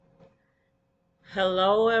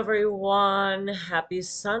Hello, everyone. Happy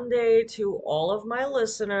Sunday to all of my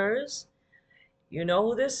listeners. You know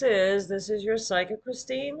who this is. This is your Psychic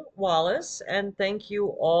Christine Wallace, and thank you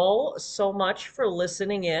all so much for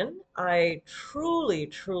listening in. I truly,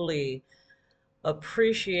 truly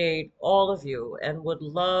appreciate all of you and would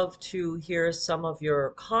love to hear some of your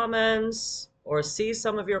comments or see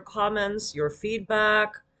some of your comments, your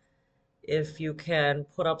feedback. If you can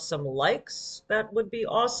put up some likes, that would be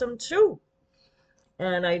awesome too.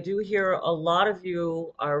 And I do hear a lot of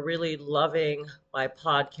you are really loving my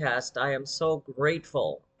podcast. I am so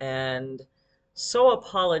grateful and so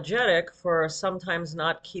apologetic for sometimes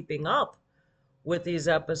not keeping up with these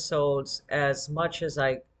episodes as much as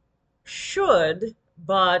I should,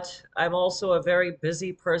 but I'm also a very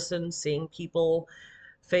busy person seeing people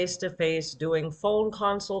face to face, doing phone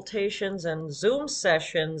consultations and Zoom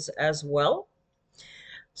sessions as well.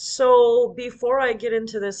 So, before I get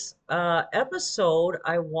into this episode,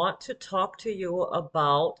 I want to talk to you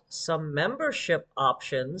about some membership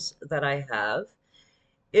options that I have.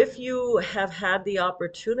 If you have had the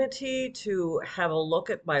opportunity to have a look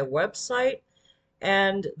at my website,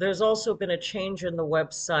 and there's also been a change in the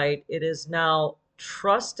website, it is now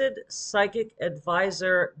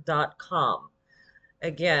trustedpsychicadvisor.com.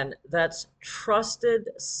 Again, that's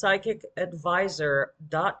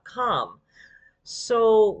trustedpsychicadvisor.com.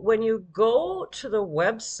 So when you go to the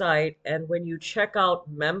website and when you check out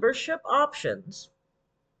membership options,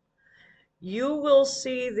 you will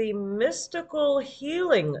see the Mystical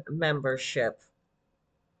Healing membership.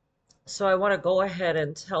 So I want to go ahead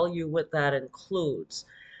and tell you what that includes.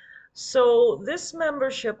 So this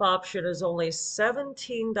membership option is only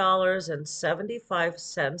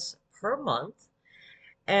 $17.75 per month.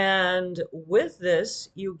 And with this,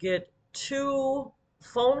 you get two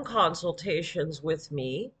phone consultations with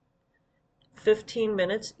me 15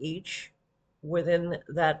 minutes each within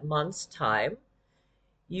that month's time.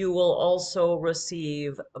 You will also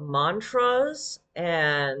receive mantras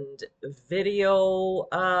and video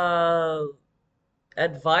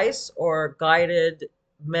advice or guided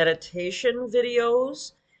meditation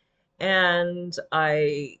videos. And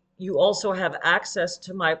you also have access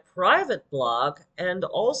to my private blog. And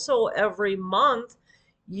also every month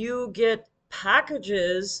you get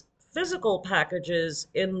packages, physical packages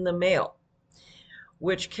in the mail,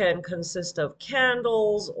 which can consist of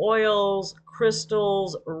candles, oils,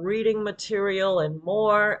 crystals, reading material, and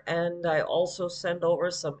more. And I also send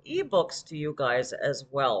over some ebooks to you guys as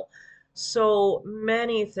well. So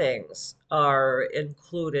many things are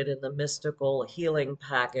included in the Mystical Healing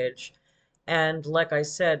package. And like I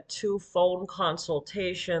said, two phone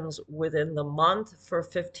consultations within the month for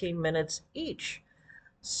 15 minutes each.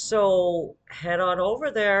 So head on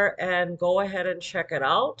over there and go ahead and check it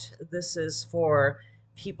out. This is for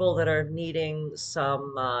people that are needing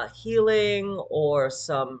some healing or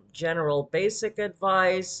some general basic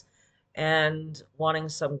advice and wanting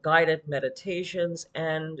some guided meditations.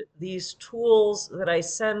 And these tools that I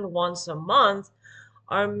send once a month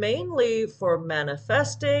are mainly for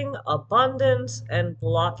manifesting abundance and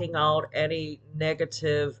blocking out any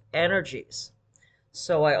negative energies.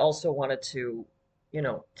 So I also wanted to,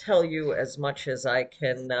 tell you as much as I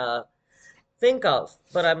can think of,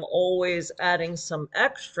 but I'm always adding some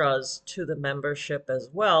extras to the membership as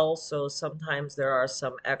well. So sometimes there are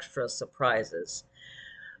some extra surprises.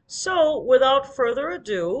 So without further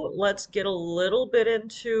ado, let's get a little bit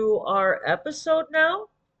into our episode now.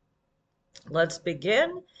 Let's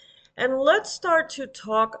begin and let's start to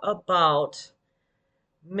talk about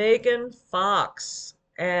Megan Fox.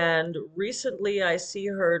 And recently I see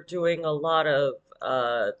her doing a lot of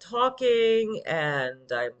talking,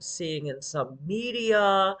 and I'm seeing in some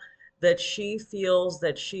media that she feels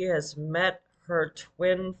that she has met her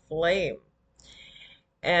twin flame.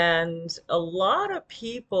 And a lot of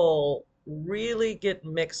people really get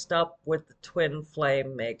mixed up with the twin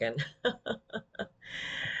flame, Megan.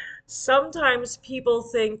 Sometimes people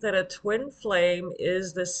think that a twin flame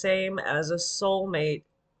is the same as a soulmate.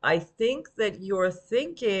 I think that you're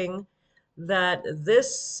thinking that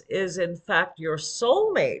this is in fact your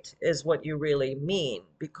soulmate, is what you really mean,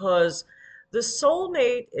 because the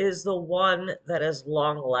soulmate is the one that is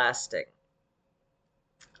long lasting.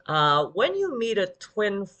 When you meet a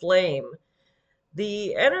twin flame,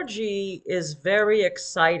 the energy is very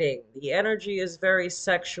exciting. The energy is very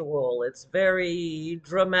sexual. It's very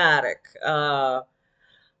dramatic.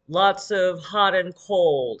 Lots of hot and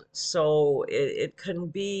cold. So it can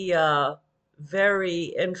be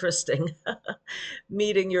very interesting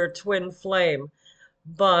meeting your twin flame.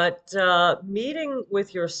 But meeting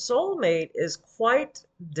with your soulmate is quite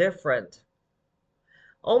different.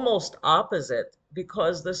 almost opposite,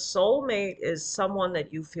 because the soulmate is someone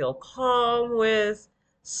that you feel calm with,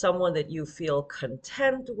 someone that you feel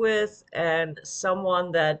content with, and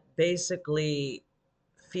someone that basically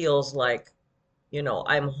feels like,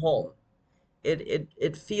 I'm home.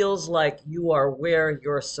 It feels like you are where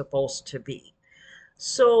you're supposed to be.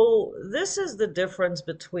 So this is the difference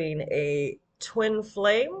between a twin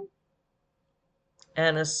flame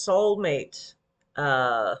and a soulmate,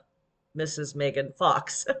 uh, Mrs. Megan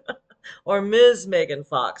Fox, or Ms. Megan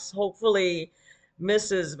Fox. Hopefully,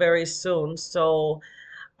 Mrs. very soon. So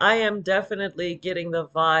I am definitely getting the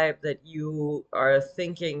vibe that you are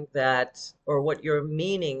thinking that, or what you're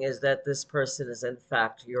meaning is that this person is in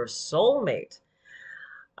fact your soulmate.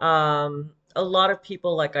 A lot of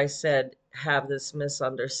people, like I said, have this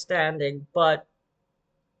misunderstanding, but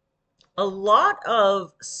a lot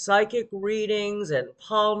of psychic readings and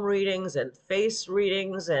palm readings and face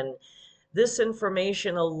readings and this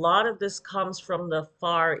information, a lot of this comes from the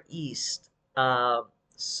Far East.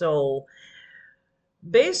 So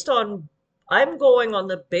based on, I'm going on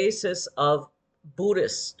the basis of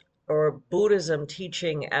Buddhist or Buddhism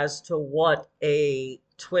teaching as to what a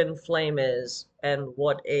twin flame is and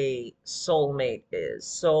what a soulmate is.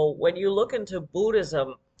 So when you look into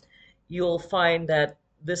Buddhism, you'll find that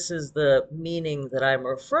this is the meaning that I'm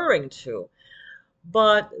referring to.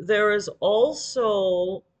 But there is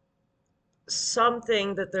also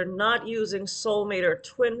something that they're not using soulmate or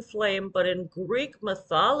twin flame, but in Greek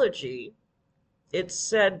mythology, it's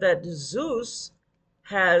said that Zeus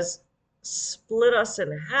has split us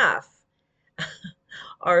in half,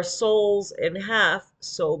 our souls in half.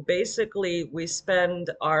 So basically, we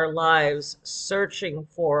spend our lives searching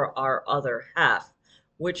for our other half,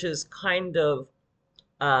 which is kind of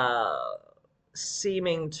uh,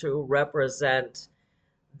 seeming to represent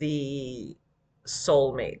the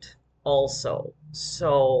soulmate also.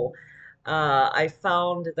 So I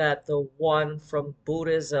found that the one from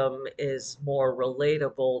Buddhism is more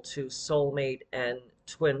relatable to soulmate and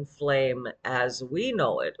twin flame as we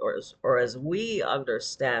know it, or as we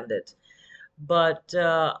understand it. But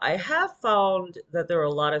I have found that there are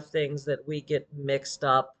a lot of things that we get mixed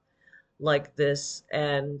up like this,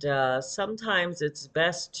 and sometimes it's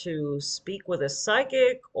best to speak with a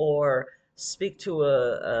psychic or speak to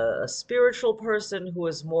a spiritual person who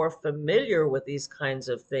is more familiar with these kinds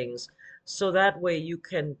of things, so that way you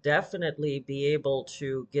can definitely be able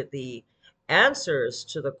to get the answers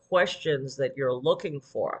to the questions that you're looking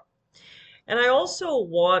for. And I also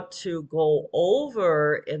want to go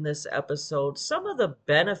over in this episode some of the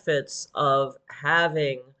benefits of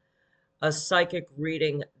having a psychic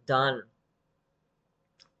reading done.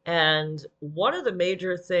 And one of the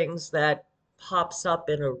major things that pops up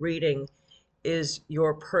in a reading is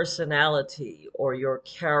your personality or your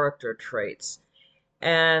character traits.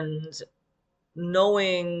 And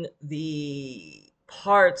knowing the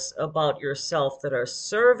parts about yourself that are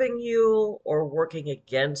serving you or working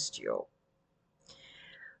against you.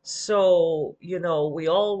 So, we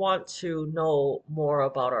all want to know more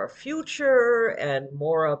about our future and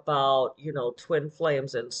more about, twin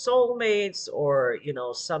flames and soulmates, or,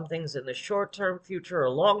 some things in the short-term future or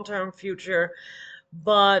long-term future.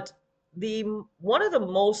 But the one of the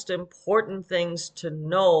most important things to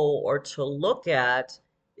know or to look at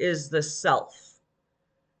is the self,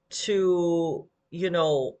 to,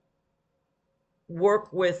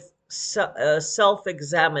 work with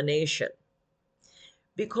self-examination,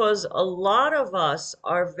 because a lot of us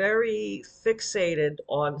are very fixated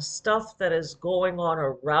on stuff that is going on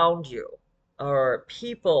around you, or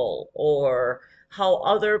people, or how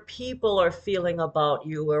other people are feeling about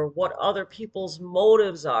you, or what other people's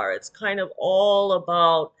motives are. It's kind of all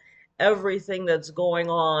about everything that's going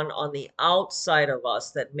on the outside of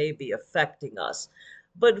us that may be affecting us.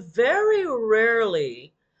 But very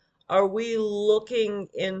rarely are we looking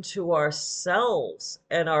into ourselves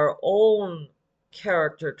and our own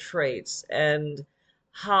character traits, and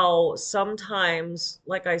how sometimes,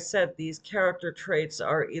 like I said, these character traits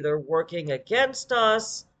are either working against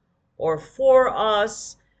us or for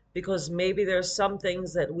us, because maybe there's some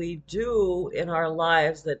things that we do in our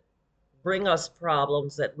lives that bring us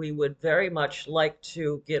problems that we would very much like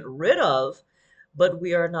to get rid of, but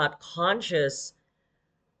we are not conscious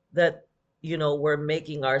that we're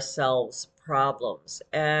making ourselves problems.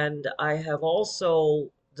 And I have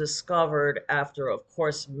also discovered, after of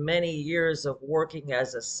course many years of working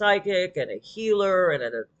as a psychic and a healer and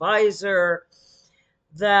an advisor,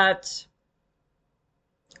 that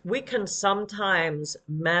we can sometimes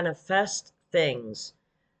manifest things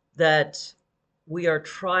that we are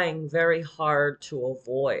trying very hard to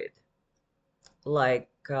avoid, like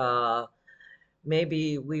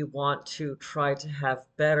Maybe we want to try to have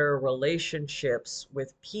better relationships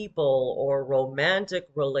with people or romantic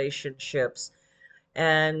relationships.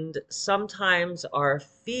 And sometimes our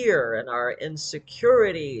fear and our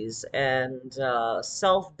insecurities and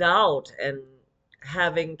self-doubt and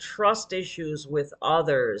having trust issues with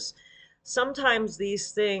others, sometimes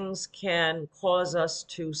these things can cause us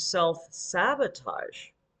to self-sabotage.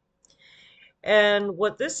 And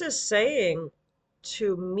what this is saying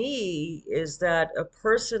to me is that a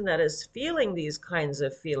person that is feeling these kinds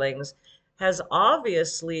of feelings has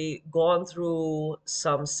obviously gone through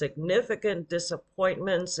some significant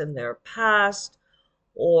disappointments in their past,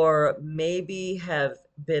 or maybe have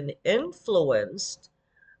been influenced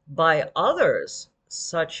by others,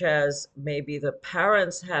 such as maybe the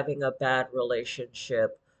parents having a bad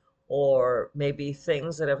relationship, or maybe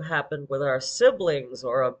things that have happened with our siblings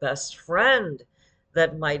or a best friend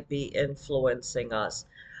that might be influencing us.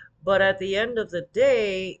 But at the end of the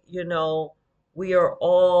day, we are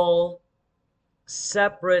all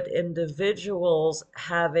separate individuals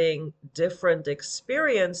having different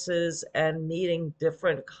experiences and meeting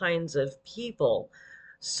different kinds of people.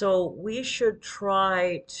 So we should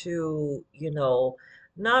try to,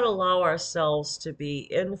 not allow ourselves to be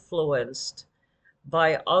influenced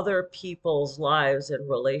by other people's lives and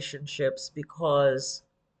relationships because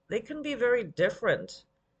they can be very different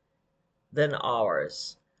than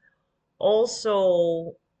ours.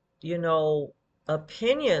 Also, you know,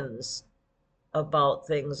 opinions about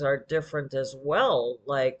things are different as well.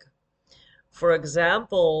 Like, for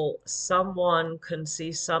example, someone can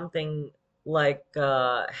see something like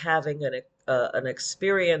having an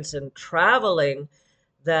experience in traveling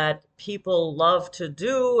that people love to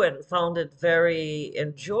do and found it very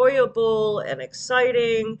enjoyable and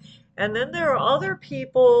exciting. And then there are other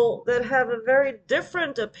people that have a very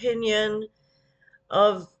different opinion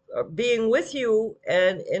of being with you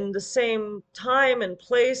and in the same time and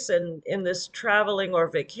place and in this traveling or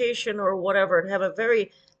vacation or whatever, and have a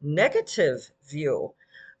very negative view.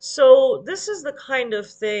 So this is the kind of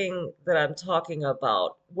thing that I'm talking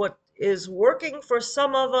about. What is working for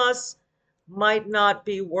some of us might not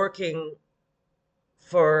be working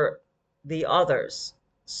for the others.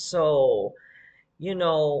 So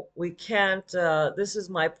we can't, this is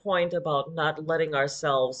my point about not letting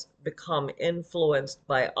ourselves become influenced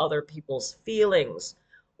by other people's feelings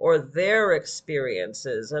or their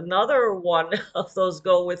experiences. Another one of those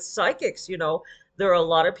go with psychics. There are a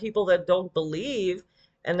lot of people that don't believe,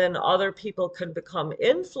 and then other people can become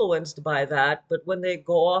influenced by that. But when they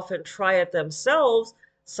go off and try it themselves,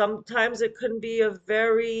 sometimes it can be a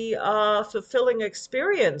very fulfilling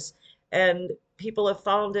experience. And people have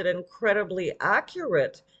found it incredibly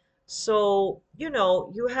accurate. So,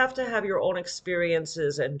 you have to have your own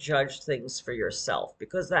experiences and judge things for yourself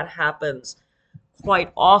because that happens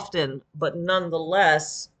quite often, but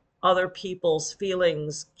nonetheless, other people's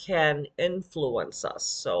feelings can influence us.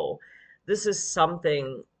 So, this is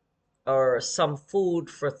something or some food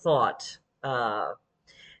for thought,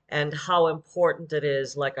 and how important it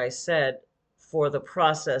is, like I said, for the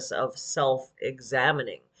process of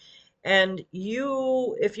self-examining. And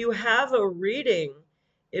if you have a reading,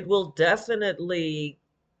 it will definitely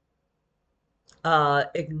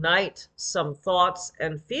ignite some thoughts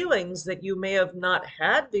and feelings that you may have not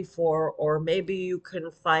had before, or maybe you can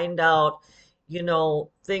find out,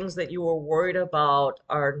 things that you were worried about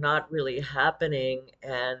are not really happening,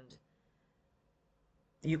 and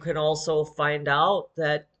you can also find out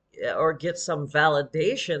that or get some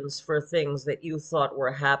validations for things that you thought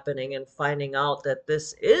were happening and finding out that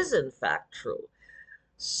this is in fact true.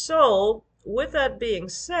 So, with that being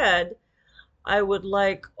said, I would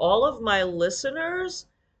like all of my listeners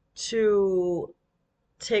to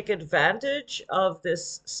take advantage of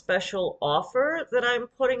this special offer that I'm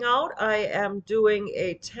putting out. I am doing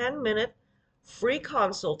a 10-minute free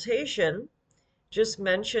consultation. Just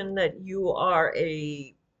mention that you are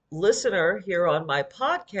a listener here on my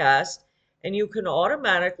podcast, and you can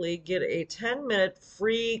automatically get a 10-minute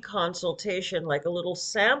free consultation, like a little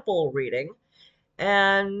sample reading.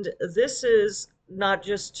 And this is not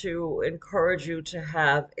just to encourage you to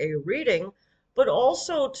have a reading, but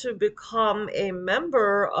also to become a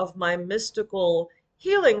member of my mystical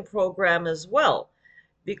healing program as well,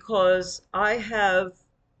 because I have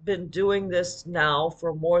been doing this now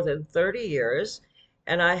for more than 30 years,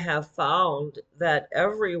 and I have found that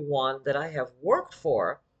everyone that I have worked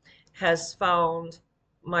for has found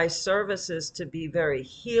my services to be very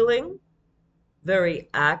healing, very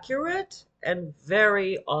accurate, and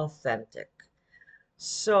very authentic.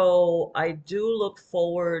 So I do look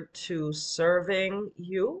forward to serving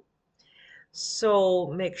you. So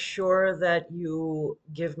make sure that you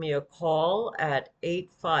give me a call at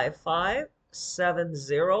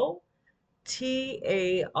 855-70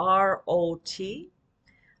 TAROT.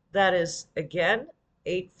 That is again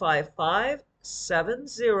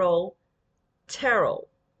 855-70 tarot,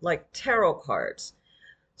 like tarot cards.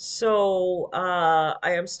 So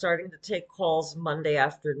I am starting to take calls Monday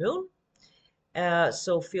afternoon.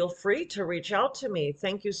 So feel free to reach out to me.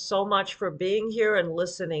 Thank you so much for being here and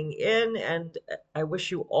listening in, and I wish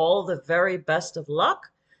you all the very best of luck,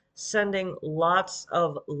 sending lots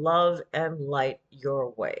of love and light your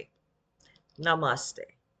way. Namaste.